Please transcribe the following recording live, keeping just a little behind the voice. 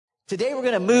Today we're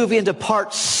going to move into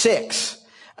part 6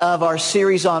 of our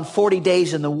series on 40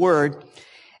 days in the Word.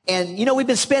 And we've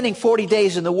been spending 40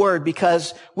 days in the Word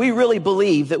because we really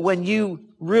believe that when you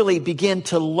really begin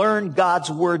to learn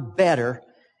God's Word better,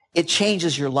 it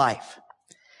changes your life.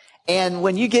 And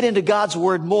when you get into God's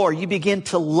Word more, you begin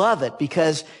to love it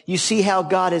because you see how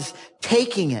God is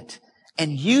taking it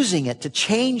and using it to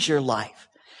change your life.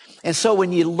 And so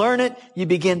when you learn it, you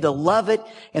begin to love it,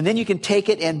 and then you can take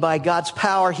it, and by God's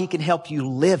power, He can help you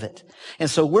live it. And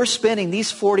so we're spending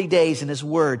these 40 days in His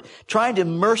Word, trying to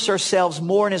immerse ourselves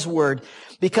more in His Word,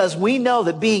 because we know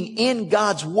that being in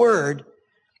God's Word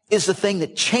is the thing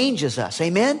that changes us.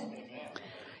 Amen?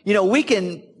 We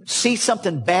can see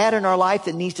something bad in our life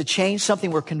that needs to change,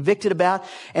 something we're convicted about,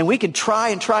 and we can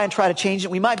try to change it.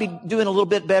 We might be doing a little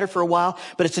bit better for a while,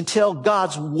 but it's until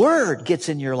God's Word gets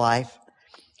in your life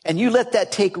and you let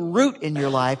that take root in your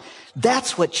life,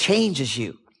 that's what changes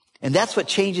you. And that's what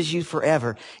changes you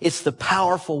forever. It's the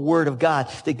powerful Word of God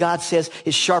that God says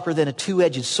is sharper than a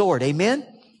two-edged sword. Amen?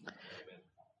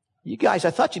 You guys,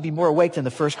 I thought you'd be more awake than the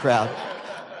first crowd.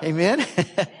 Amen?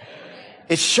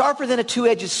 It's sharper than a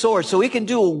two-edged sword, so we can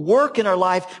do a work in our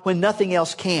life when nothing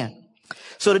else can.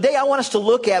 So today I want us to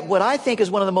look at what I think is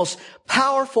one of the most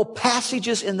powerful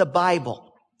passages in the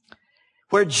Bible,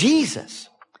 where Jesus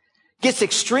gets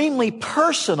extremely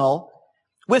personal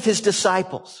with His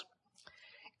disciples.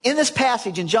 In this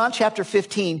passage, in John chapter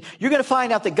 15, you're going to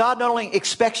find out that God not only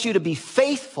expects you to be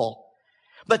faithful,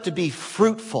 but to be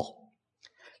fruitful.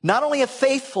 Not only a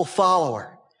faithful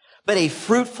follower, but a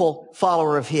fruitful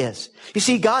follower of His. You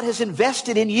see, God has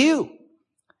invested in you.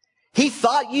 He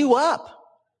thought you up.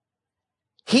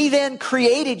 He then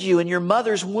created you in your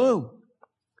mother's womb.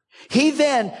 He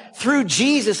then, through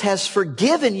Jesus, has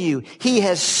forgiven you. He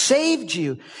has saved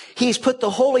you. He's put the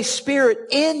Holy Spirit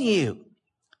in you.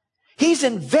 He's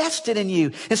invested in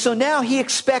you. And so now He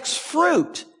expects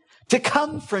fruit to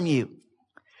come from you.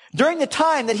 During the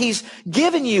time that He's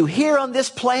given you here on this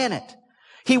planet,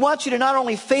 He wants you to not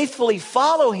only faithfully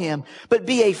follow Him, but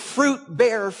be a fruit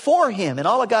bearer for Him. And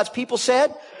all of God's people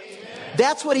said, amen.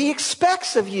 That's what He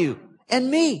expects of you and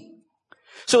me.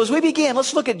 So as we begin,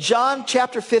 let's look at John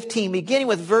chapter 15, beginning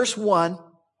with verse 1.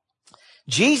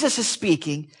 Jesus is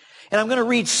speaking, and I'm going to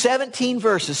read 17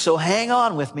 verses, so hang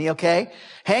on with me, okay?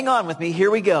 Hang on with me. Here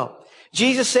we go.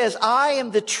 Jesus says, I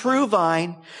am the true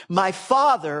vine. My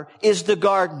Father is the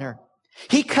gardener.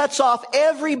 He cuts off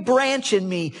every branch in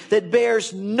me that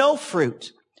bears no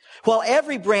fruit, while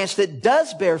every branch that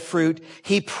does bear fruit,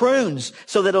 He prunes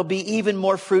so that it'll be even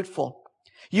more fruitful.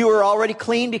 You are already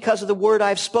clean because of the word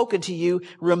I've spoken to you.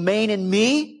 Remain in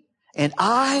me, and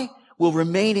I will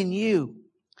remain in you.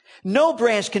 No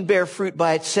branch can bear fruit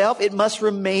by itself. It must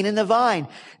remain in the vine.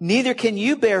 Neither can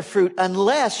you bear fruit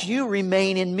unless you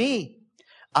remain in me.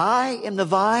 I am the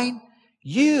vine.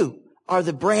 You are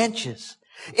the branches.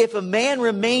 If a man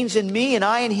remains in me and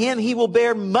I in him, he will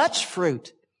bear much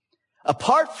fruit.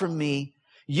 Apart from me,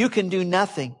 you can do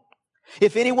nothing.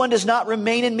 If anyone does not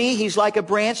remain in me, he's like a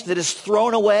branch that is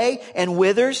thrown away and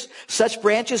withers. Such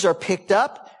branches are picked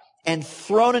up and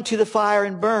thrown into the fire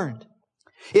and burned.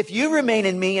 If you remain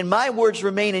in me and my words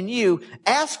remain in you,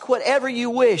 ask whatever you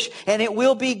wish and it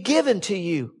will be given to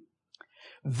you.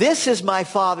 This is my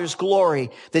Father's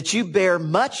glory, that you bear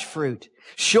much fruit,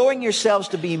 showing yourselves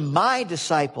to be my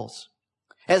disciples.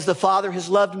 As the Father has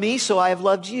loved me, so I have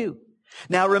loved you.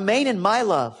 Now remain in my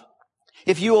love.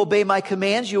 If you obey my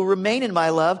commands, you'll remain in my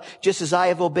love, just as I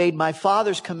have obeyed my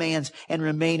Father's commands and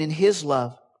remain in His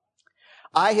love.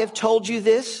 I have told you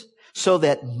this so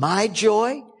that my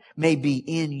joy may be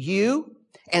in you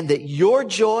and that your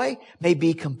joy may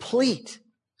be complete.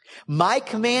 My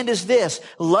command is this,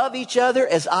 love each other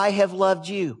as I have loved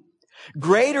you.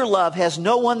 Greater love has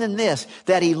no one than this,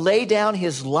 that He lay down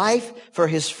His life for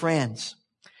His friends.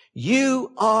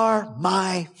 You are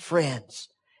my friends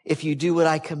if you do what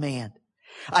I command.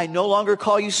 I no longer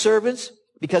call you servants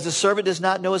because a servant does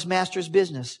not know his master's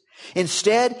business.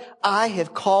 Instead, I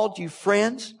have called you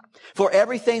friends, for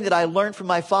everything that I learned from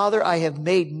my Father I have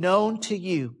made known to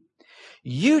you.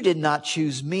 You did not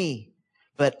choose me,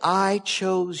 but I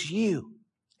chose you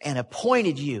and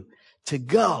appointed you to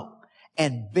go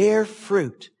and bear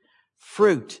fruit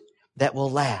that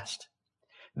will last.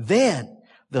 Then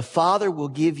the Father will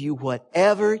give you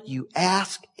whatever you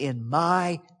ask in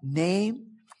my name.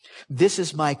 This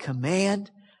is my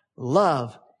command.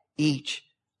 Love each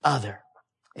other.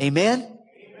 Amen? Amen.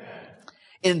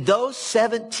 In those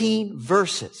 17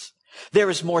 verses, there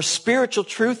is more spiritual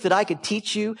truth that I could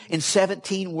teach you in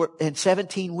 17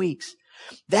 weeks.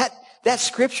 That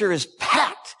scripture is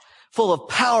packed full of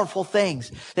powerful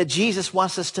things that Jesus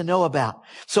wants us to know about.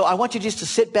 So I want you just to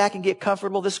sit back and get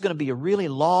comfortable. This is going to be a really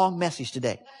long message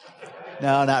today.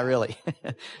 No, not really.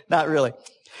 Not really.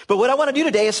 But what I want to do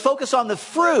today is focus on the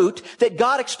fruit that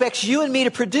God expects you and me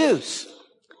to produce.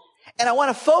 And I want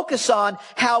to focus on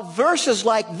how verses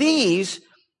like these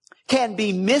can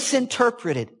be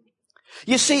misinterpreted.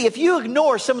 You see, if you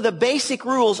ignore some of the basic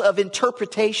rules of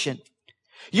interpretation,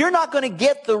 you're not going to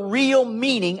get the real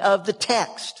meaning of the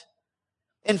text.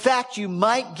 In fact, you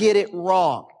might get it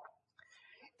wrong.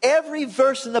 Every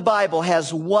verse in the Bible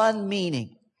has one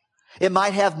meaning. It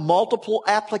might have multiple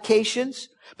applications,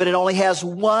 but it only has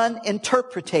one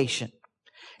interpretation.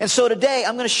 And so today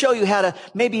I'm going to show you how to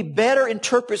maybe better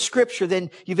interpret Scripture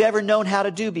than you've ever known how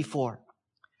to do before,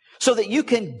 so that you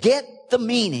can get the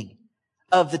meaning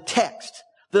of the text,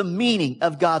 the meaning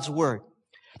of God's Word.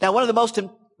 Now, one of the most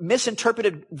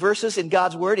misinterpreted verses in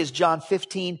God's Word is John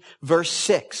 15, verse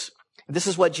 6. This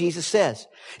is what Jesus says.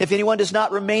 If anyone does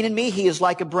not remain in me, he is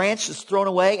like a branch that's thrown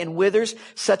away and withers.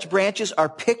 Such branches are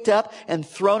picked up and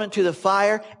thrown into the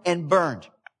fire and burned.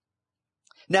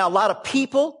 Now, a lot of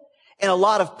people and a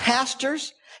lot of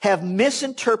pastors have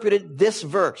misinterpreted this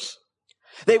verse.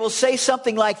 They will say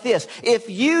something like this: if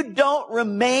you don't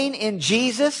remain in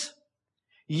Jesus,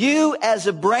 you as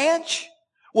a branch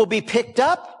will be picked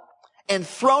up and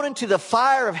thrown into the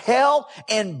fire of hell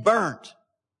and burnt.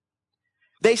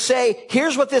 They say,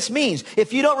 here's what this means.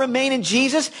 If you don't remain in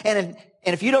Jesus and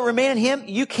if you don't remain in Him,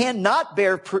 you cannot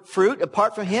bear fruit.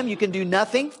 Apart from Him, you can do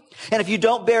nothing. And if you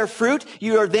don't bear fruit,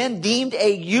 you are then deemed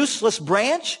a useless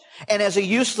branch. And as a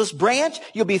useless branch,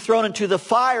 you'll be thrown into the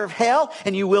fire of hell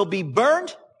and you will be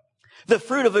burned. The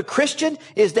fruit of a Christian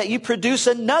is that you produce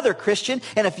another Christian.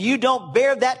 And if you don't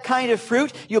bear that kind of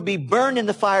fruit, you'll be burned in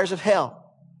the fires of hell.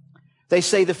 They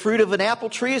say the fruit of an apple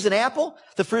tree is an apple.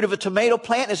 The fruit of a tomato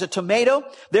plant is a tomato.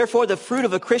 Therefore, the fruit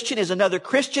of a Christian is another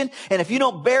Christian. And if you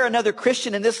don't bear another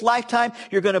Christian in this lifetime,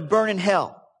 you're going to burn in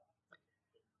hell.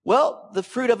 Well, the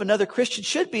fruit of another Christian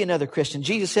should be another Christian.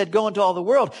 Jesus said, go into all the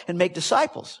world and make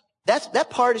disciples. That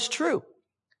part is true.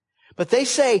 But they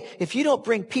say, if you don't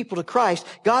bring people to Christ,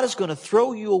 God is going to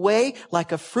throw you away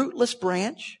like a fruitless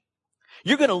branch.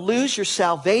 You're going to lose your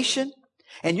salvation.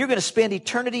 And you're going to spend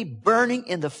eternity burning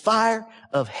in the fire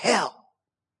of hell.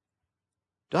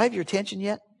 Do I have your attention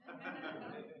yet?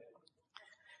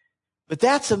 But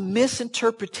that's a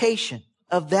misinterpretation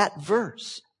of that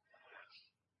verse.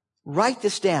 Write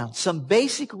this down. Some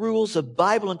basic rules of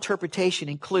Bible interpretation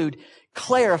include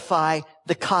clarify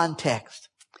the context.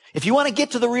 If you want to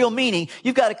get to the real meaning,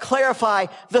 you've got to clarify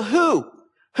the who.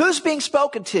 Who's being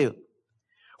spoken to?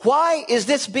 Why is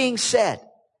this being said?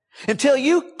 Until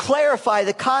you clarify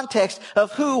the context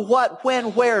of who, what,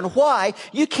 when, where, and why,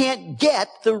 you can't get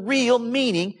the real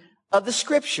meaning of the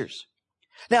Scriptures.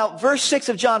 Now, verse 6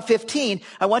 of John 15,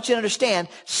 I want you to understand,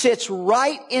 sits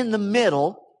right in the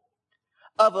middle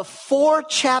of a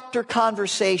 4-chapter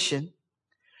conversation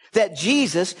that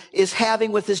Jesus is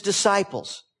having with His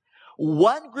disciples.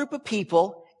 One group of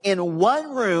people in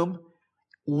one room,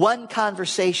 one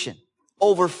conversation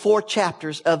over 4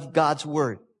 chapters of God's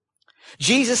Word.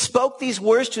 Jesus spoke these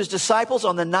words to His disciples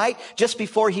on the night just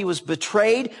before He was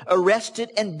betrayed, arrested,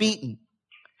 and beaten.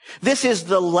 This is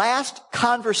the last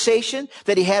conversation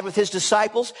that He had with His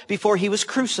disciples before He was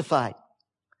crucified.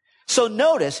 So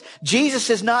notice, Jesus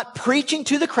is not preaching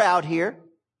to the crowd here,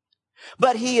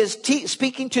 but He is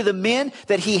speaking to the men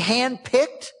that He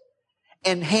handpicked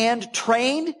and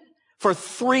hand-trained for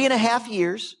 3.5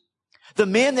 years. The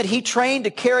men that He trained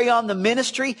to carry on the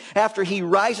ministry after He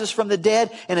rises from the dead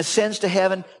and ascends to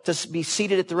heaven to be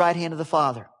seated at the right hand of the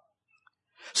Father.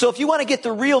 So if you want to get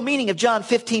the real meaning of John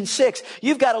 15:6,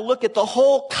 you've got to look at the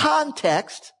whole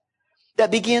context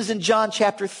that begins in John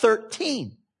chapter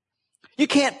 13. You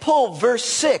can't pull verse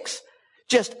 6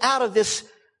 just out of this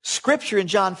scripture in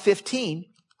John 15,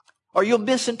 or you'll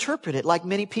misinterpret it like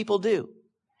many people do.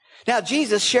 Now,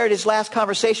 Jesus shared His last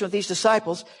conversation with these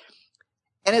disciples.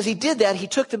 And as He did that, He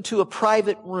took them to a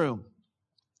private room.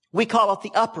 We call it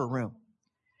the upper room.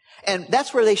 And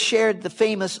that's where they shared the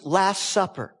famous Last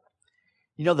Supper.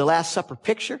 You know the Last Supper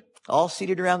picture? All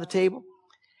seated around the table.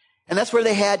 And that's where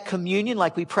they had communion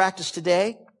like we practice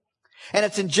today. And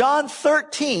it's in John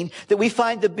 13 that we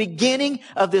find the beginning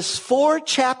of this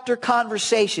 4-chapter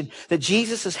conversation that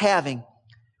Jesus is having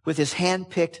with His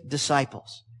hand-picked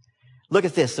disciples. Look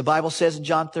at this. The Bible says in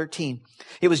John 13,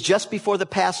 it was just before the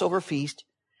Passover feast.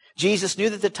 Jesus knew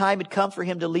that the time had come for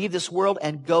Him to leave this world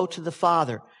and go to the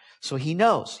Father. So He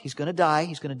knows He's going to die.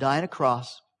 He's going to die on a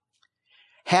cross.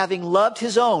 Having loved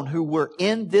His own who were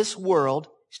in this world,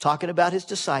 He's talking about His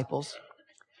disciples.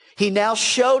 He now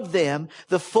showed them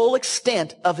the full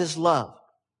extent of his love.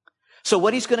 So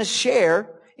what he's going to share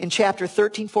in chapter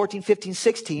 13, 14, 15,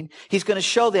 16, he's going to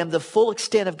show them the full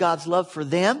extent of God's love for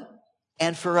them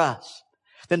and for us.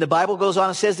 Then the Bible goes on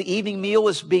and says the evening meal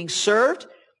was being served,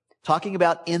 talking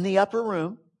about in the upper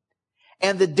room.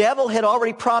 And the devil had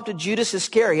already prompted Judas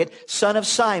Iscariot, son of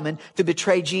Simon, to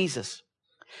betray Jesus.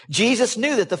 Jesus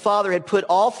knew that the Father had put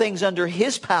all things under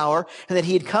his power and that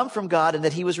he had come from God and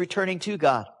that he was returning to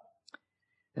God.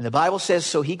 And the Bible says,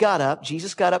 so he got up,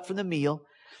 Jesus got up from the meal,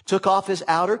 took off his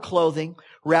outer clothing,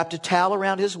 wrapped a towel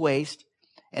around his waist,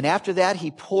 and after that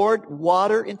he poured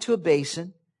water into a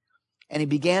basin and he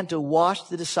began to wash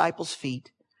the disciples'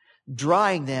 feet,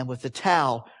 drying them with the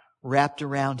towel wrapped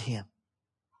around him.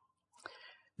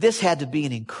 This had to be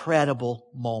an incredible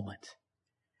moment.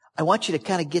 I want you to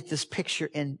kind of get this picture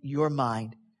in your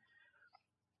mind.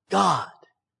 God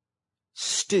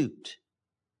stooped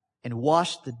and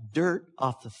washed the dirt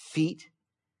off the feet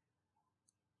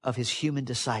of his human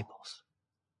disciples.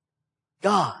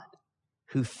 God,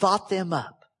 who thought them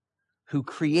up, who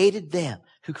created them,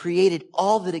 who created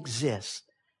all that exists,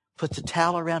 puts a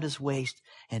towel around his waist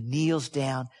and kneels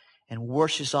down and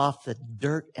washes off the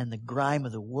dirt and the grime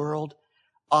of the world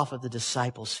off of the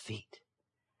disciples' feet.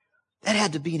 That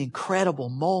had to be an incredible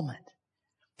moment.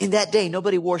 In that day,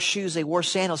 nobody wore shoes, they wore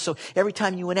sandals. So every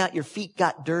time you went out, your feet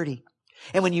got dirty.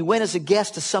 And when you went as a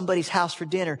guest to somebody's house for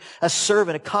dinner, a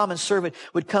servant, a common servant,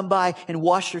 would come by and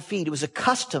wash your feet. It was a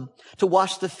custom to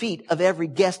wash the feet of every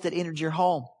guest that entered your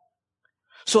home.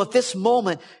 So at this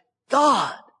moment,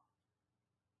 God,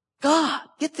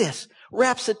 get this,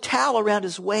 wraps a towel around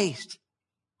his waist.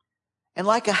 And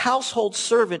like a household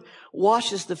servant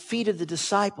washes the feet of the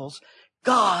disciples,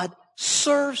 God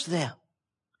serves them.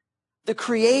 The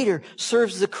Creator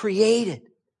serves the created.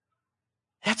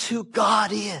 That's who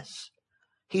God is.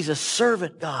 He's a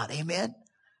servant God. Amen.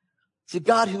 He's a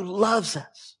God who loves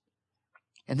us.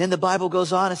 And then the Bible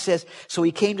goes on and says, so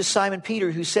he came to Simon Peter,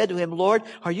 who said to him, Lord,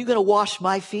 are you going to wash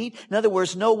my feet? In other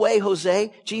words, no way,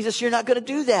 Jose. Jesus, you're not going to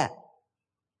do that.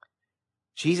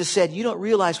 Jesus said, you don't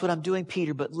realize what I'm doing,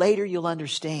 Peter, but later you'll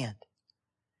understand.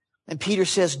 And Peter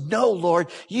says, no, Lord,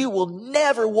 you will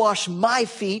never wash my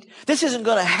feet. This isn't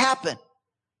going to happen.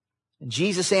 And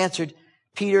Jesus answered,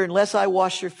 Peter, unless I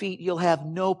wash your feet, you'll have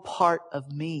no part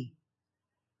of me.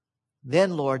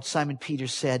 Then, Lord, Simon Peter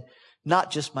said,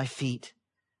 not just my feet,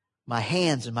 my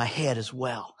hands and my head as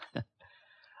well.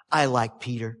 I like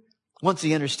Peter. Once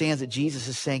he understands that Jesus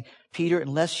is saying, Peter,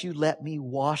 unless you let me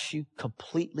wash you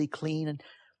completely clean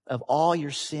of all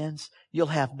your sins, you'll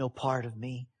have no part of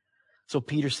me. So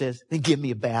Peter says, then give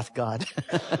me a bath, God.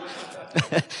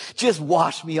 Just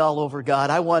wash me all over, God.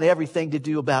 I want everything to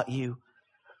do about you.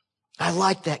 I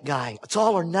like that guy. It's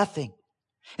all or nothing.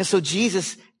 And so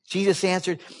Jesus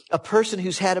answered, a person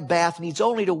who's had a bath needs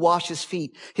only to wash his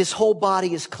feet. His whole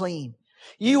body is clean.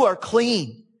 You are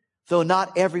clean, though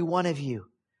not every one of you.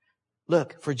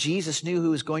 Look, for Jesus knew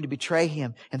who was going to betray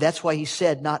him, and that's why he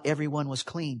said not everyone was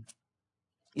clean.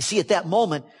 You see, at that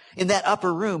moment, in that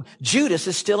upper room, Judas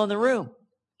is still in the room.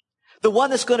 The one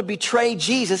that's going to betray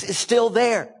Jesus is still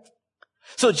there.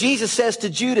 So Jesus says to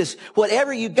Judas,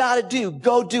 whatever you got to do,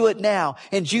 go do it now.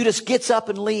 And Judas gets up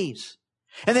and leaves.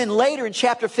 And then later in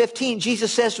chapter 15,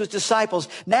 Jesus says to his disciples,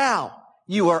 now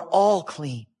you are all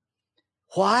clean.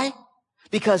 Why?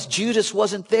 Because Judas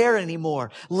wasn't there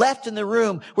anymore. Left in the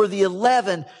room were the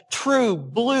 11 true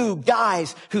blue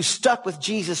guys who stuck with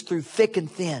Jesus through thick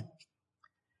and thin.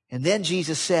 And then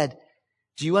Jesus said,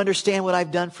 do you understand what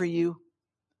I've done for you?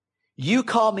 You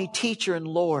call me teacher and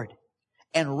Lord,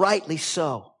 and rightly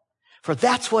so. For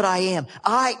that's what I am.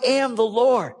 I am the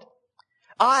Lord.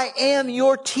 I am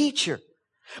your teacher.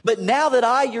 But now that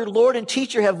I, your Lord and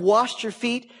teacher, have washed your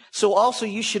feet, so also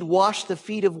you should wash the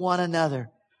feet of one another.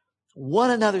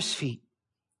 One another's feet.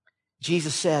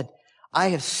 Jesus said, I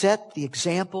have set the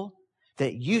example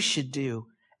that you should do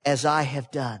as I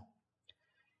have done.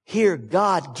 Here,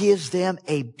 God gives them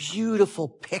a beautiful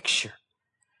picture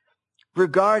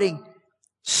regarding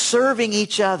serving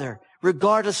each other,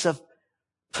 regardless of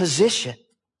position.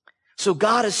 So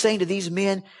God is saying to these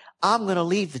men, I'm going to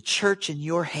leave the church in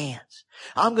your hands.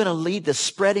 I'm going to lead the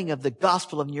spreading of the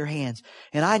gospel in your hands.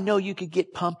 And I know you could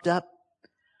get pumped up,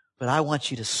 but I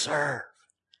want you to serve.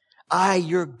 I,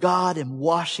 your God, am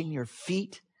washing your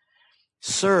feet.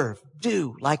 Serve.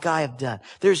 Do like I have done.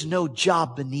 There's no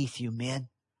job beneath you, men.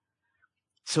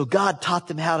 So God taught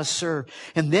them how to serve.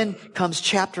 And then comes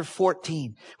chapter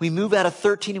 14. We move out of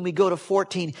 13 and we go to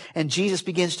 14, and Jesus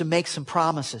begins to make some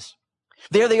promises.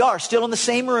 There they are, still in the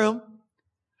same room.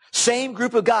 Same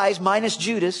group of guys minus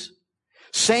Judas.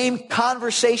 Same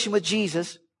conversation with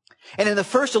Jesus. And in the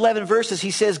first 11 verses,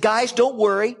 he says, guys, don't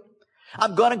worry.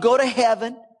 I'm going to go to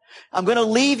heaven. I'm going to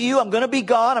leave you. I'm going to be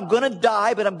gone. I'm going to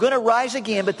die, but I'm going to rise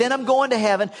again. But then I'm going to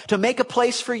heaven to make a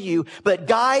place for you. But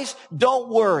guys, don't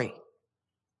worry.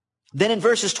 Then in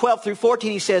verses 12 through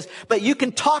 14, he says, but you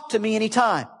can talk to me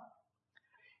anytime.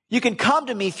 You can come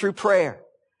to me through prayer.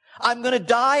 I'm going to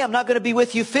die. I'm not going to be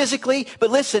with you physically. But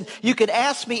listen, you can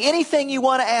ask me anything you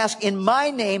want to ask in my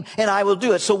name, and I will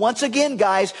do it. So once again,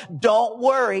 guys, don't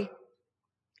worry.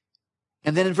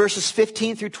 And then in verses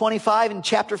 15 through 25 in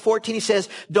chapter 14, he says,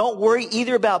 don't worry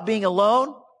either about being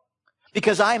alone,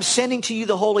 because I am sending to you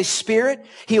the Holy Spirit.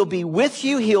 He'll be with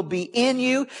you. He'll be in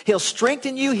you. He'll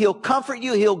strengthen you. He'll comfort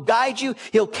you. He'll guide you.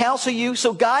 He'll counsel you.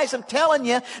 So guys, I'm telling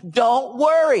you, don't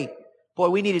worry. Boy,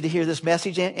 we needed to hear this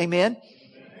message. Amen.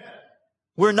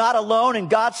 We're not alone, and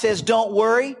God says, don't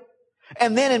worry.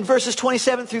 And then in verses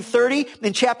 27 through 30,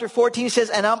 in chapter 14, he says,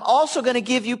 and I'm also going to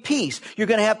give you peace. You're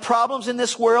going to have problems in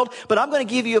this world, but I'm going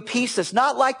to give you a peace that's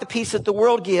not like the peace that the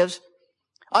world gives.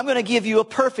 I'm going to give you a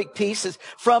perfect peace that's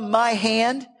from my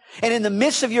hand. And in the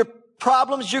midst of your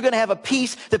problems, you're going to have a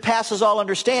peace that passes all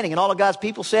understanding. And all of God's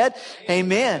people said,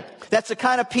 amen. That's the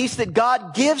kind of peace that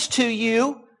God gives to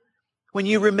you when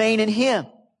you remain in Him.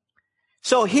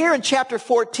 So here in chapter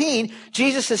 14,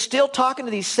 Jesus is still talking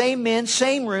to these same men,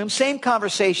 same room, same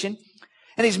conversation,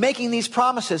 and He's making these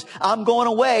promises. I'm going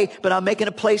away, but I'm making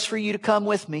a place for you to come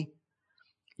with me.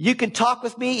 You can talk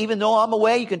with me even though I'm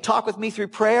away. You can talk with me through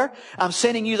prayer. I'm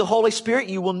sending you the Holy Spirit.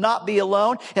 You will not be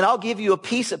alone, and I'll give you a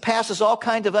peace that passes all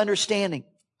kinds of understanding.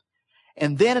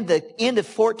 And then at the end of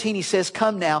 14, He says,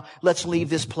 come now, let's leave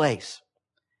this place.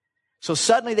 So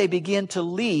suddenly they begin to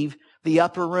leave the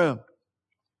upper room.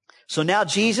 So now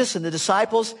Jesus and the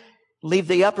disciples leave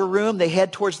the upper room. They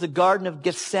head towards the Garden of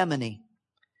Gethsemane.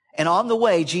 And on the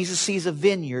way, Jesus sees a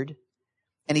vineyard,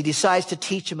 and He decides to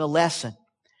teach them a lesson.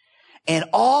 And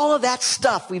all of that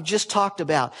stuff we've just talked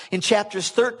about in chapters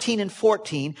 13 and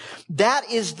 14,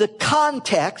 that is the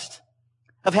context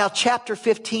of how chapter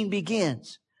 15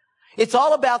 begins. It's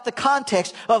all about the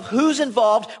context of who's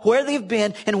involved, where they've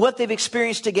been, and what they've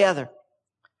experienced together.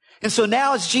 And so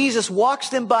now as Jesus walks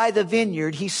them by the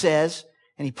vineyard, He says,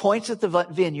 and He points at the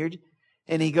vineyard,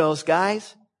 and He goes,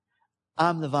 guys,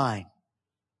 I'm the vine.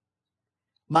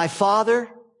 My Father,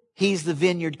 He's the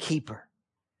vineyard keeper.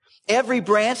 Every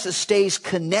branch that stays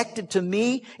connected to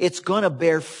me, it's going to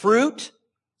bear fruit.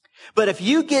 But if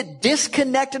you get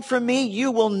disconnected from me, you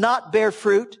will not bear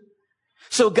fruit.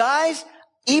 So guys,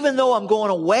 even though I'm going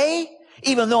away,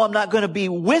 even though I'm not going to be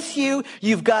with you,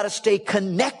 you've got to stay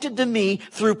connected to me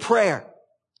through prayer.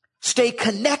 Stay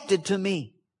connected to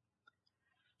me.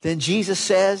 Then Jesus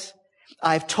says,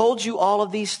 I've told you all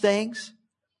of these things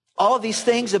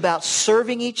about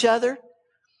serving each other,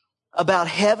 about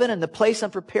heaven and the place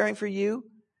I'm preparing for you,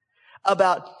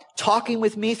 about talking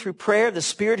with me through prayer, the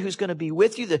Spirit who's going to be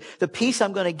with you, the peace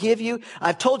I'm going to give you.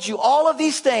 I've told you all of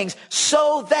these things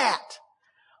so that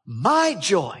my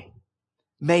joy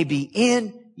may be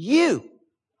in you,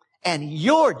 and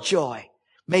your joy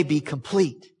may be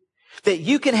complete. That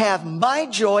you can have my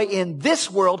joy in this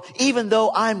world even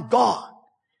though I'm gone.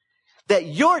 That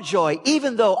your joy,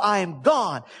 even though I am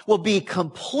gone, will be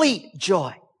complete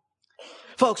joy.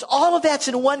 Folks, all of that's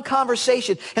in one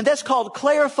conversation, and that's called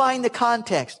clarifying the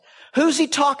context. Who's He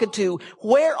talking to?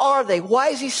 Where are they? Why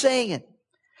is He saying it?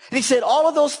 And He said all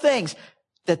of those things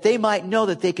that they might know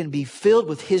that they can be filled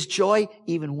with His joy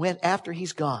even after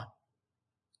He's gone.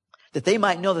 That they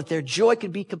might know that their joy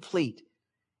can be complete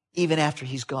even after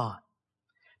He's gone.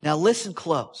 Now listen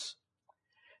close.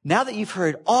 Now that you've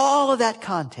heard all of that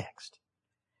context,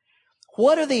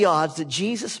 what are the odds that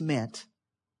Jesus meant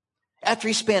after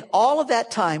He spent all of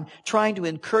that time trying to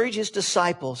encourage His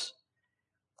disciples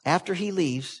after He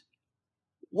leaves?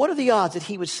 What are the odds that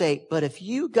He would say, but if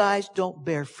you guys don't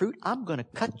bear fruit, I'm going to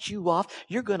cut you off.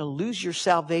 You're going to lose your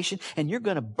salvation, and you're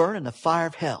going to burn in the fire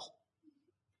of hell.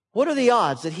 What are the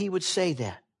odds that He would say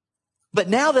that? But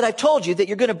now that I've told you that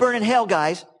you're going to burn in hell,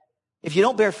 guys, if you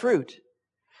don't bear fruit,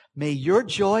 may your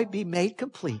joy be made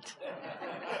complete.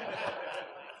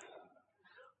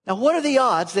 Now, what are the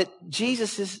odds that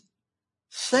Jesus is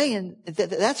saying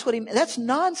that's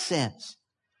nonsense?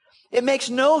 It makes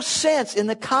no sense in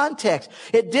the context.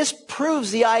 It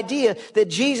disproves the idea that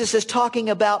Jesus is talking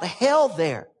about hell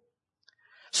there.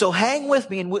 So hang with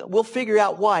me and we'll figure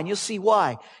out why, and you'll see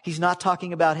why He's not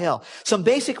talking about hell. Some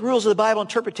basic rules of the Bible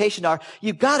interpretation are,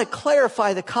 you've got to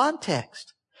clarify the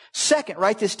context. Second,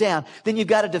 write this down. Then you've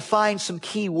got to define some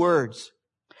key words.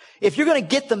 If you're going to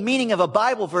get the meaning of a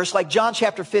Bible verse like John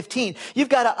chapter 15, you've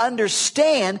got to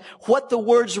understand what the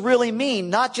words really mean,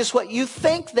 not just what you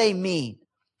think they mean.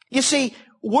 You see,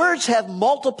 words have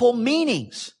multiple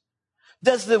meanings.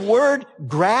 Does the word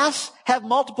grass have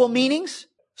multiple meanings?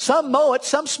 Some mow it,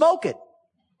 some smoke it.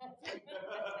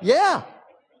 Yeah.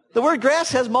 The word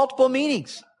grass has multiple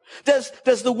meanings. Does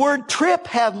the word trip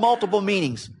have multiple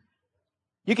meanings?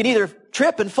 You can either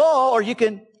trip and fall or you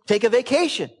can take a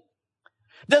vacation.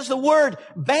 Does the word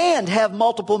band have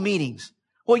multiple meanings?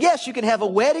 Well, yes, you can have a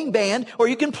wedding band or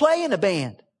you can play in a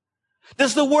band.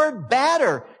 Does the word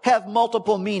batter have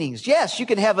multiple meanings? Yes, you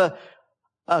can have a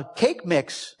cake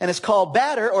mix and it's called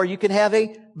batter, or you can have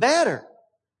a batter.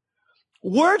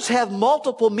 Words have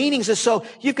multiple meanings, and so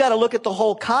you've got to look at the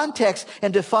whole context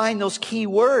and define those key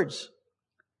words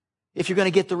if you're going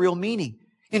to get the real meaning.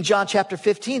 In John chapter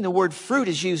 15, the word fruit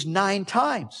is used 9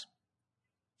 times.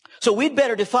 So we'd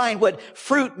better define what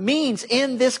fruit means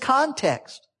in this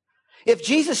context. If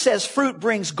Jesus says fruit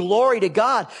brings glory to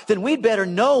God, then we'd better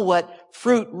know what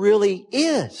fruit really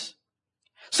is.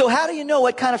 So how do you know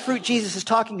what kind of fruit Jesus is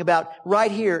talking about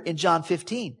right here in John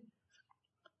 15?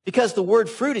 Because the word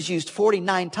fruit is used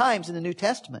 49 times in the New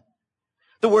Testament.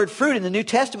 The word fruit in the New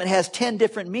Testament has 10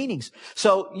 different meanings.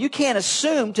 So you can't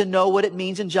assume to know what it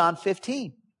means in John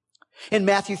 15. In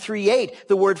Matthew 3:8,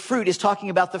 the word fruit is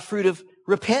talking about the fruit of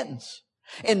repentance.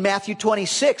 In Matthew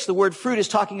 26, the word fruit is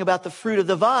talking about the fruit of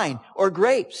the vine or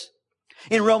grapes.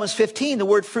 In Romans 15, the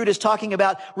word fruit is talking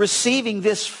about receiving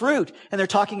this fruit, and they're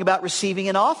talking about receiving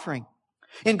an offering.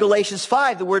 In Galatians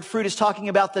 5, the word fruit is talking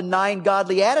about the 9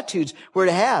 godly attitudes we're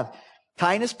to have.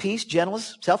 Kindness, peace,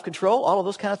 gentleness, self-control, all of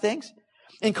those kind of things.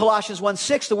 In Colossians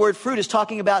 1:6, the word fruit is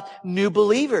talking about new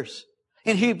believers.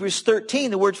 In Hebrews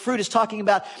 13, the word fruit is talking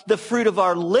about the fruit of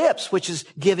our lips, which is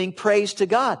giving praise to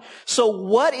God. So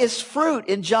what is fruit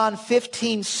in John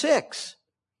 15:6?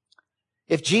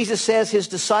 If Jesus says his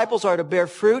disciples are to bear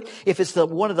fruit, if it's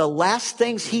one of the last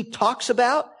things he talks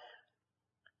about,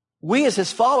 we as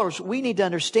his followers, we need to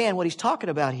understand what he's talking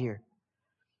about here.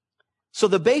 So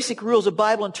the basic rules of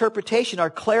Bible interpretation are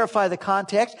clarify the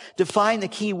context, define the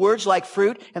key words like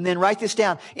fruit, and then write this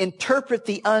down. Interpret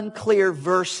the unclear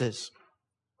verses.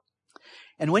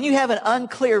 And when you have an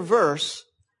unclear verse,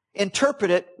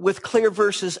 interpret it with clear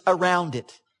verses around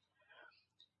it.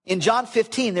 In John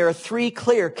 15, there are 3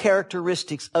 clear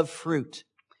characteristics of fruit.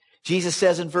 Jesus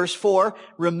says in verse 4,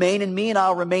 remain in me and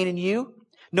I'll remain in you.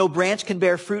 No branch can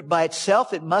bear fruit by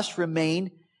itself. It must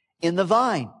remain in the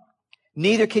vine.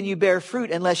 Neither can you bear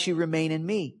fruit unless you remain in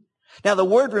me. Now the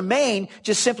word remain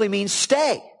just simply means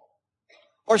stay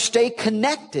or stay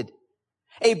connected.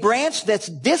 A branch that's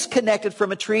disconnected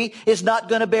from a tree is not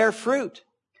going to bear fruit.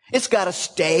 It's got to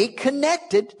stay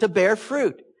connected to bear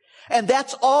fruit. And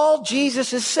that's all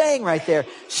Jesus is saying right there.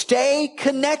 Stay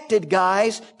connected,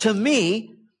 guys, to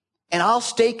me, and I'll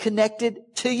stay connected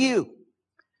to you.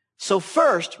 So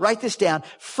first, write this down.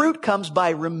 Fruit comes by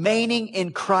remaining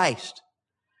in Christ.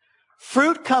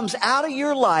 Fruit comes out of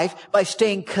your life by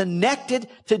staying connected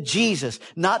to Jesus.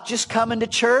 Not just coming to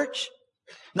church,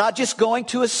 not just going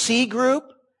to a C group,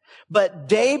 but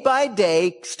day by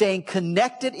day staying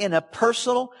connected in a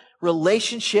personal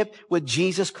relationship with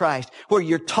Jesus Christ, where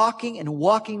you're talking and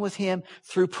walking with him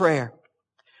through prayer.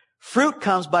 Fruit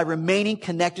comes by remaining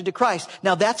connected to Christ.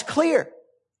 Now that's clear.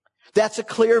 That's a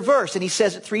clear verse. And he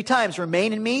says it 3 times.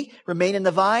 Remain in me, remain in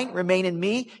the vine, remain in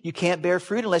me. You can't bear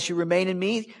fruit unless you remain in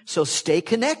me. So stay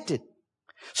connected.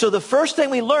 So the first thing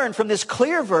we learn from this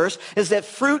clear verse is that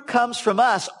fruit comes from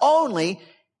us only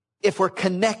if we're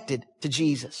connected to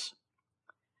Jesus.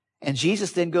 And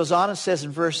Jesus then goes on and says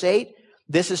in verse 8,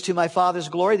 this is to my Father's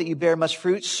glory that you bear much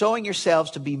fruit, showing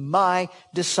yourselves to be my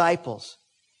disciples.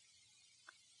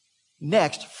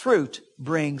 Next, fruit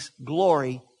brings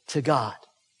glory to God.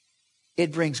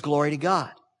 It brings glory to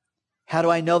God. How do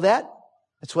I know that?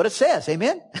 That's what it says.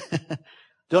 Amen?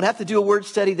 Don't have to do a word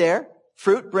study there.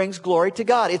 Fruit brings glory to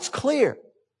God. It's clear.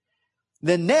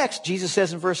 Then next, Jesus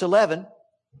says in verse 11,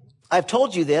 I've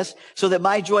told you this so that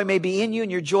my joy may be in you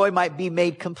and your joy might be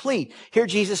made complete. Here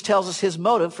Jesus tells us his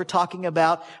motive for talking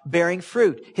about bearing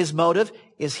fruit. His motive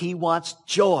is he wants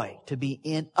joy to be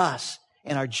in us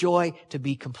and our joy to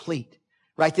be complete.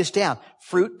 Write this down.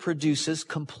 Fruit produces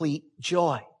complete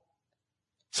joy.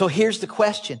 So here's the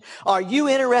question. Are you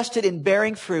interested in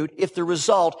bearing fruit if the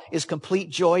result is complete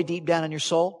joy deep down in your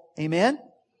soul? Amen?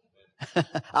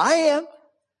 I am.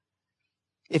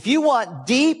 If you want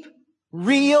deep,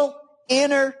 real,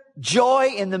 inner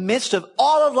joy in the midst of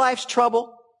all of life's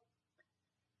trouble,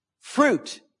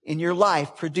 fruit in your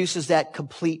life produces that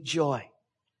complete joy.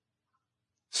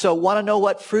 So want to know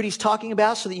what fruit he's talking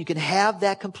about so that you can have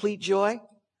that complete joy?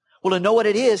 Well, to know what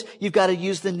it is, you've got to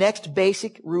use the next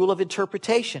basic rule of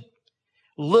interpretation.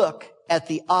 Look at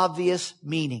the obvious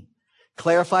meaning.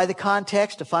 clarify the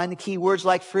context, define the key words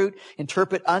like fruit,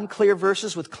 interpret unclear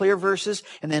verses with clear verses,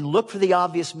 and then look for the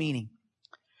obvious meaning.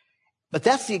 But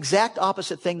that's the exact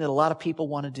opposite thing that a lot of people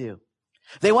want to do.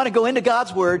 They want to go into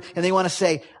God's Word and they want to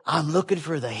say, I'm looking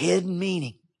for the hidden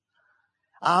meaning.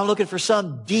 I'm looking for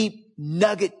some deep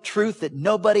nugget truth that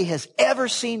nobody has ever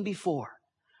seen before.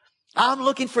 I'm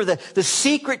looking for the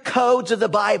secret codes of the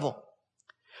Bible.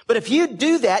 But if you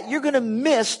do that, you're going to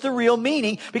miss the real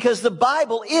meaning because the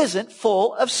Bible isn't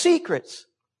full of secrets.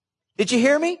 Did you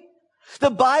hear me? The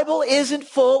Bible isn't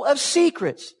full of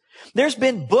secrets. There's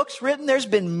been books written, there's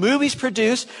been movies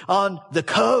produced on the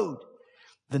code,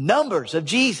 the numbers of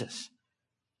Jesus.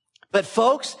 But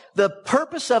folks, the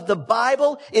purpose of the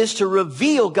Bible is to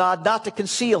reveal God, not to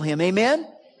conceal Him. Amen?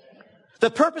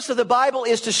 The purpose of the Bible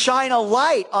is to shine a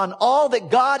light on all that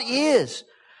God is,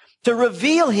 to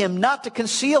reveal Him, not to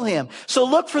conceal Him. So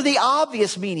look for the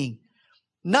obvious meaning,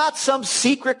 not some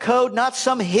secret code, not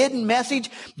some hidden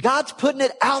message. God's putting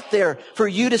it out there for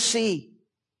you to see.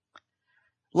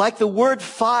 Like the word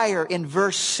fire in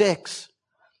verse 6.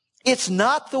 It's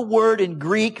not the word in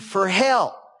Greek for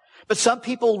hell. But some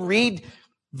people read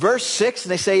verse 6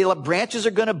 and they say branches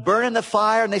are going to burn in the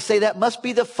fire, and they say that must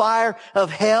be the fire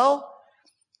of hell.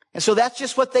 And so that's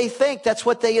just what they think. That's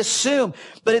what they assume.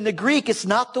 But in the Greek, it's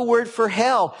not the word for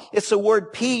hell. It's the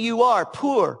word P-U-R,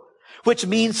 pur, which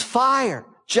means fire.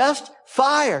 Just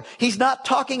fire. He's not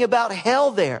talking about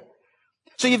hell there.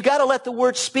 So you've got to let the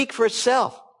word speak for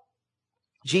itself.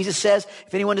 Jesus says,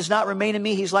 if anyone does not remain in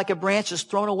me, he's like a branch that's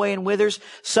thrown away and withers.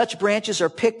 Such branches are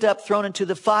picked up, thrown into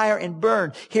the fire, and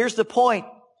burned. Here's the point.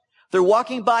 They're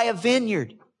walking by a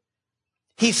vineyard.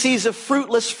 He sees a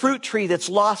fruitless fruit tree that's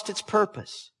lost its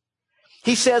purpose.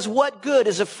 He says, what good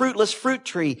is a fruitless fruit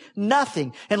tree?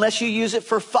 Nothing, unless you use it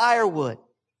for firewood.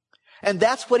 And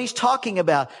that's what he's talking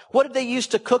about. What did they use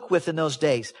to cook with in those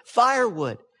days?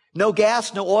 Firewood. No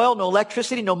gas, no oil, no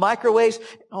electricity, no microwaves.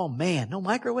 Oh man, no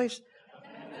microwaves?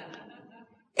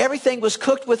 Everything was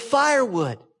cooked with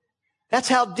firewood. That's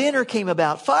how dinner came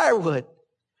about, firewood.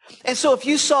 And so if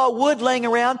you saw wood laying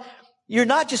around, you're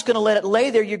not just going to let it lay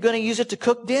there, you're going to use it to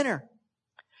cook dinner.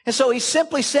 And so he's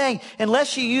simply saying,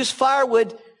 unless you use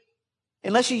firewood,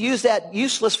 unless you use that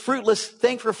useless, fruitless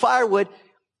thing for firewood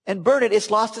and burn it,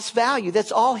 it's lost its value.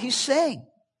 That's all he's saying.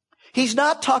 He's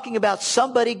not talking about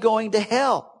somebody going to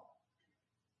hell.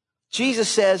 Jesus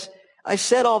says, I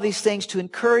said all these things to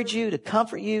encourage you, to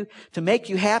comfort you, to make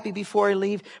you happy before I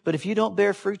leave. But if you don't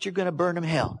bear fruit, you're going to burn in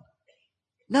hell.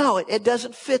 No, it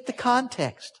doesn't fit the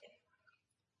context.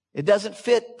 It doesn't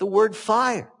fit the word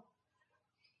fire.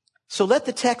 So let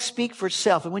the text speak for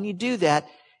itself. And when you do that,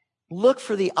 look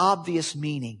for the obvious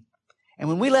meaning. And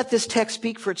when we let this text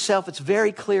speak for itself, it's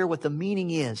very clear what the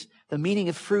meaning is. The meaning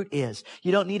of fruit is.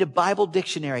 You don't need a Bible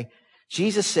dictionary.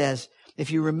 Jesus says, if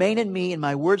you remain in me and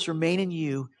my words remain in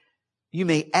you, you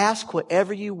may ask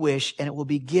whatever you wish and it will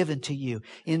be given to you.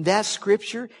 In that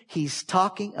scripture, he's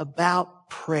talking about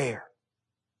prayer.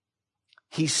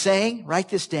 He's saying, write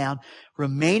this down,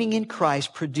 remaining in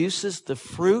Christ produces the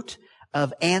fruit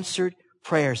of answered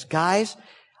prayers. Guys,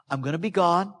 I'm going to be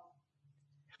gone,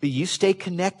 but you stay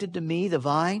connected to me, the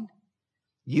vine.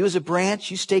 You as a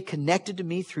branch, you stay connected to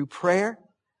me through prayer,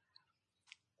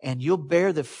 and you'll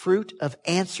bear the fruit of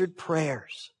answered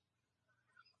prayers.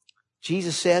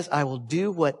 Jesus says, I will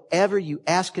do whatever you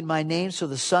ask in my name so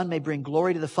the Son may bring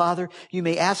glory to the Father. You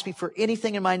may ask me for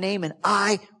anything in my name and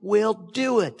I will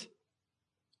do it.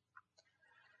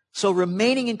 So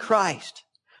remaining in Christ,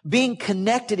 being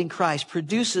connected in Christ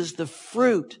produces the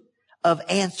fruit of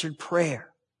answered prayer.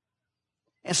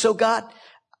 And so God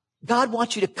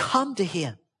wants you to come to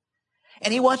Him.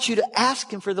 And He wants you to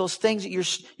ask Him for those things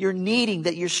that you're needing,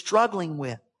 that you're struggling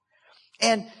with.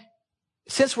 And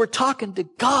since we're talking to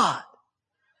God,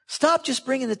 stop just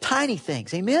bringing the tiny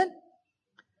things. Amen?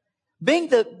 Bring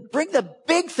the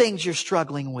big things you're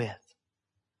struggling with.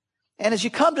 And as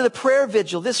you come to the prayer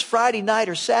vigil this Friday night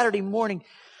or Saturday morning,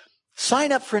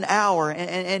 sign up for an hour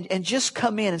and just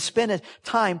come in and spend a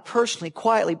time personally,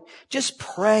 quietly, just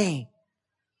praying.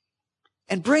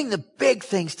 And bring the big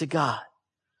things to God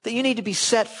that you need to be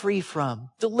set free from,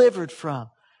 delivered from,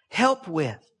 help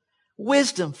with,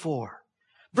 wisdom for.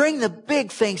 Bring the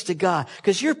big things to God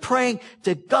because you're praying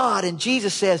to God, and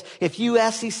Jesus says, if you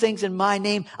ask these things in my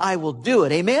name, I will do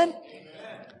it. Amen?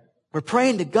 Amen. We're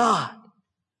praying to God.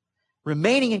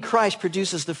 Remaining in Christ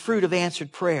produces the fruit of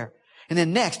answered prayer. And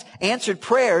then next, answered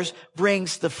prayers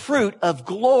brings the fruit of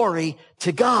glory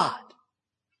to God.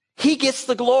 He gets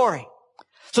the glory.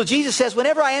 So Jesus says,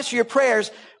 whenever I answer your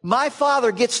prayers, my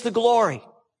Father gets the glory.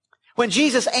 When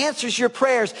Jesus answers your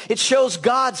prayers, it shows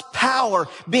God's power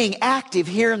being active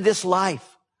here in this life.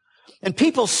 And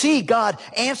people see God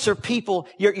answer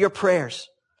your prayers.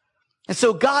 And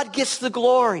so God gets the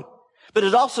glory, but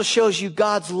it also shows you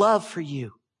God's love for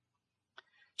you.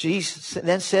 Jesus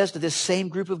then says to this same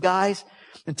group of guys,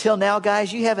 until now,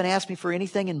 guys, you haven't asked me for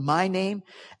anything in my name.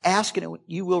 Ask and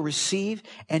you will receive,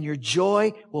 and your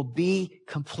joy will be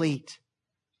complete.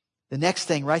 The next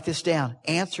thing, write this down.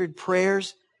 Answered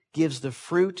prayers gives the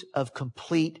fruit of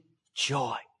complete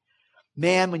joy.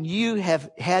 Man, when you have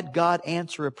had God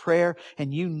answer a prayer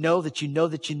and you know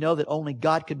that only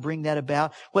God could bring that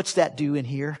about, what's that do in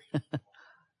here?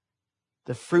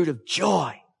 The fruit of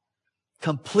joy.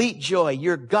 Complete joy.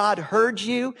 Your God heard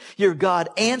you. Your God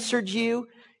answered you.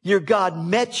 Your God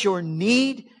met your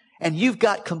need, and you've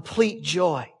got complete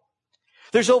joy.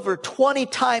 There's over 20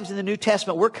 times in the New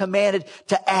Testament we're commanded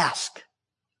to ask.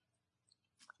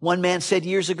 One man said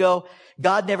years ago,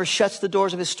 God never shuts the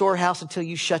doors of His storehouse until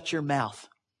you shut your mouth.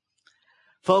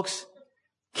 Folks,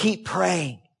 keep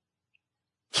praying.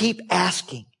 Keep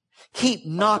asking. Keep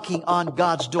knocking on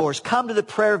God's doors. Come to the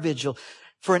prayer vigil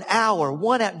for an hour,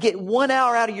 1 hour. Get 1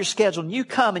 hour out of your schedule, and you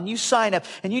come and you sign up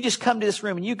and you just come to this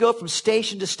room and you go from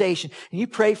station to station and you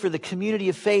pray for the community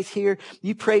of faith here.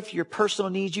 You pray for your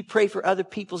personal needs. You pray for other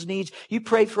people's needs. You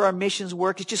pray for our missions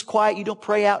work. It's just quiet. You don't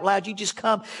pray out loud. You just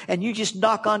come and you just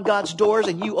knock on God's doors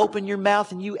and you open your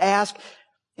mouth and you ask,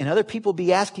 and other people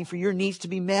be asking for your needs to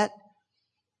be met.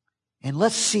 And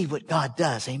let's see what God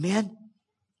does. Amen?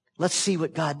 Let's see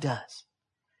what God does.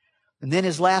 And then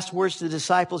His last words to the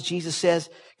disciples, Jesus says,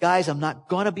 guys, I'm not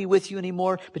going to be with you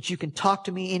anymore, but you can talk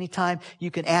to me anytime.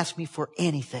 You can ask me for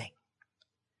anything.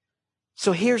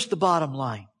 So here's the bottom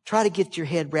line. Try to get your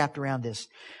head wrapped around this.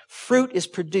 Fruit is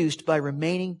produced by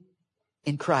remaining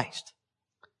in Christ.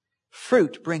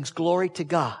 Fruit brings glory to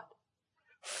God.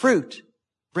 Fruit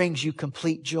brings you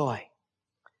complete joy.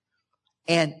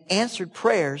 And answered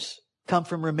prayers come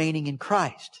from remaining in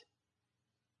Christ.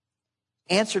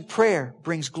 Answered prayer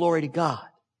brings glory to God.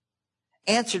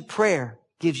 Answered prayer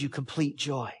gives you complete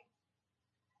joy.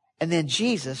 And then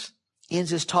Jesus ends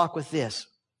His talk with this.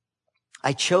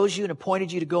 I chose you and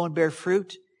appointed you to go and bear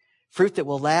fruit, fruit that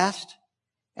will last.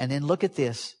 And then look at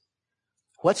this.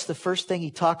 What's the first thing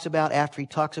He talks about after He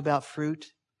talks about fruit?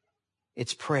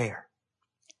 It's prayer.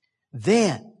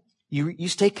 Then, you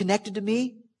stay connected to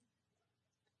me,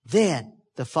 then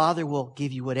the Father will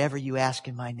give you whatever you ask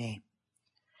in my name.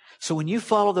 So when you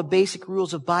follow the basic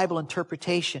rules of Bible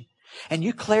interpretation and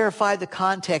you clarify the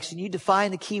context and you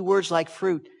define the key words like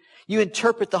fruit, you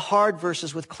interpret the hard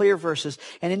verses with clear verses,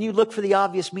 and then you look for the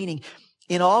obvious meaning.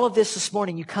 In all of this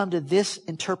morning, you come to this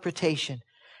interpretation.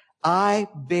 I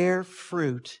bear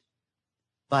fruit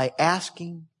by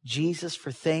asking Jesus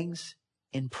for things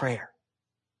in prayer.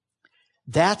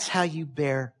 That's how you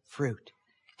bear fruit.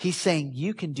 He's saying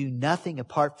you can do nothing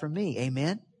apart from me.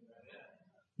 Amen?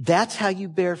 That's how you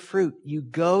bear fruit. You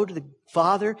go to the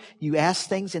Father, you ask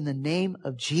things in the name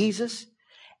of Jesus,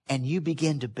 and you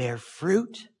begin to bear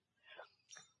fruit.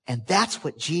 And that's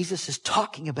what Jesus is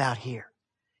talking about here.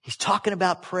 He's talking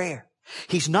about prayer.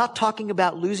 He's not talking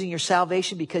about losing your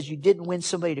salvation because you didn't win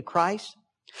somebody to Christ.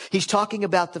 He's talking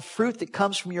about the fruit that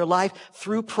comes from your life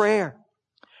through prayer.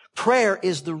 Prayer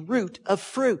is the root of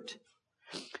fruit.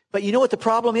 But you know what the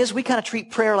problem is? We kind of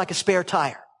treat prayer like a spare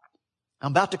tire.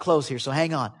 I'm about to close here, so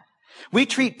hang on. We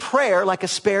treat prayer like a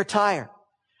spare tire.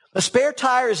 A spare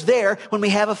tire is there when we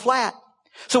have a flat.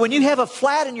 So when you have a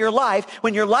flat in your life,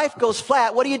 when your life goes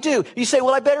flat, what do? You say,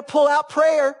 well, I better pull out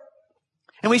prayer.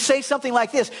 And we say something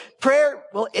like this. Prayer,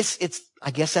 well, I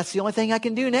guess that's the only thing I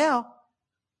can do now.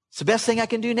 It's the best thing I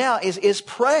can do now is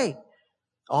pray.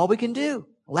 All we can do.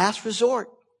 Last resort.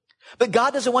 But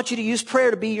God doesn't want you to use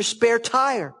prayer to be your spare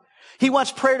tire. He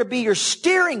wants prayer to be your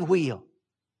steering wheel.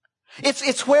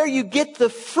 It's where you get the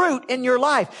fruit in your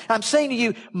life. I'm saying to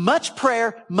you, much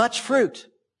prayer, much fruit.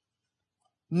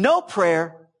 No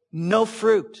prayer, no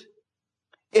fruit.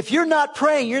 If you're not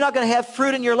praying, you're not going to have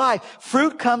fruit in your life.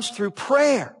 Fruit comes through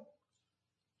prayer,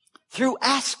 through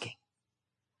asking.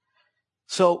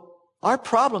 So our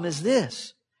problem is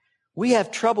this. We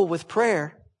have trouble with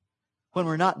prayer when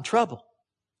we're not in trouble.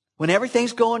 When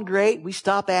everything's going great, we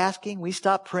stop asking, we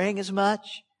stop praying as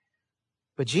much.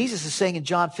 But Jesus is saying in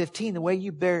John 15, the way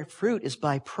you bear fruit is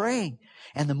by praying.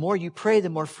 And the more you pray, the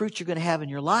more fruit you're going to have in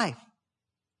your life.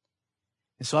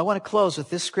 And so I want to close with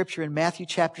this scripture in Matthew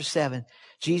chapter 7.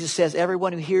 Jesus says,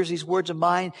 everyone who hears these words of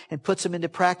mine and puts them into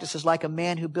practice is like a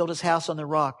man who built his house on the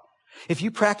rock. If you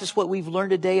practice what we've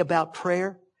learned today about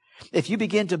prayer, If you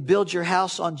begin to build your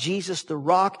house on Jesus, the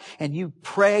rock, and you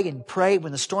pray and pray,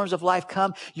 when the storms of life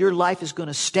come, your life is going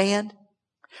to stand.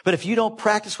 But if you don't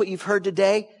practice what you've heard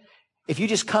today, if you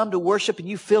just come to worship and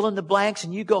you fill in the blanks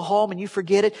and you go home and you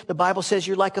forget it, the Bible says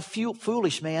you're like a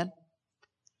foolish man.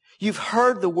 You've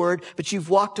heard the word, but you've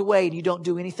walked away and you don't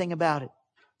do anything about it.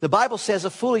 The Bible says a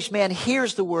foolish man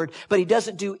hears the word, but he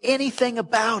doesn't do anything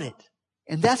about it.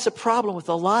 And that's a problem with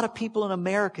a lot of people in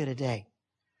America today.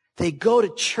 They go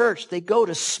to church, they go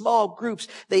to small groups,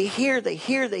 they hear,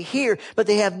 but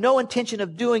they have no intention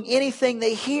of doing anything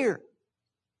they hear.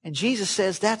 And Jesus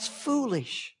says that's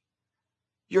foolish.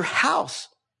 Your house,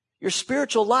 your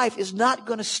spiritual life is not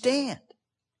going to stand.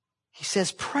 He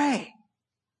says, pray,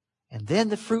 and then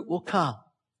the fruit will come.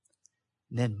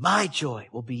 And then my joy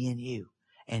will be in you,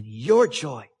 and your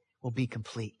joy will be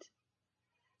complete.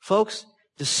 Folks,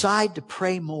 decide to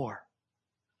pray more,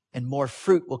 and more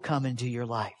fruit will come into your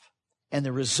life. And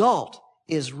the result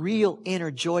is real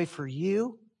inner joy for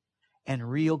you and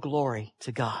real glory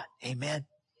to God. Amen.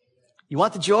 You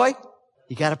want the joy?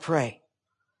 You got to pray.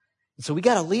 And so we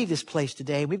got to leave this place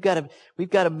today. We've got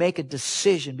to make a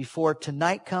decision before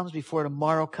tonight comes, before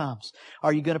tomorrow comes.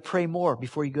 Are you going to pray more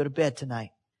before you go to bed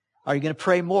tonight? Are you going to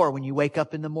pray more when you wake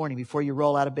up in the morning before you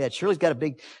roll out of bed? Shirley's got a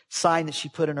big sign that she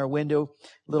put in our window,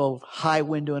 little high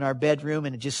window in our bedroom,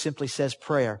 and it just simply says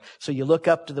prayer. So you look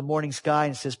up to the morning sky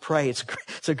and it says pray.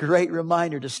 It's a great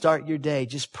reminder to start your day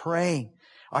just praying.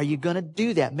 Are you going to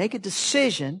do that? Make a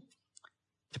decision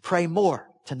to pray more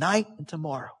tonight and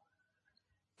tomorrow.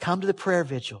 Come to the prayer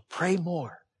vigil. Pray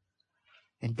more.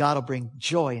 And God will bring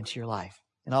joy into your life.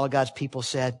 And all of God's people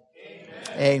said,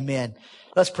 Amen. Amen.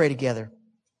 Let's pray together.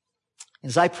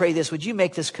 As I pray this, would you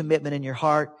make this commitment in your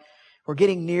heart? We're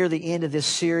getting near the end of this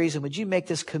series, and would you make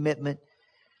this commitment?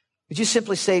 Would you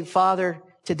simply say, Father,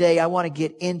 today I want to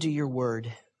get into your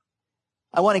word.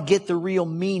 I want to get the real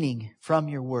meaning from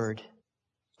your word.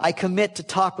 I commit to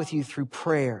talk with you through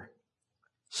prayer,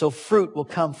 so fruit will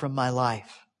come from my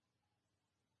life,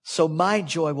 so my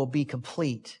joy will be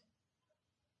complete,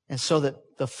 and so that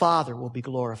the Father will be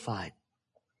glorified.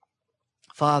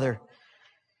 Father,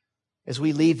 as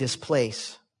we leave this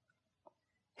place,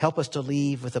 help us to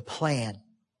leave with a plan,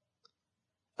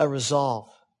 a resolve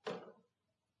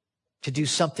to do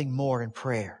something more in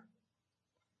prayer.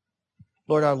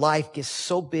 Lord, our life gets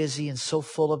so busy and so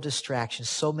full of distractions,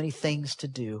 so many things to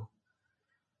do.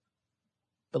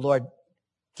 But Lord,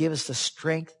 give us the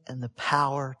strength and the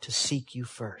power to seek you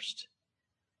first.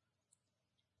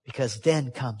 Because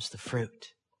then comes the fruit.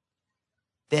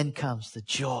 Then comes the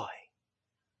joy.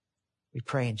 We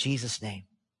pray in Jesus' name.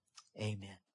 Amen.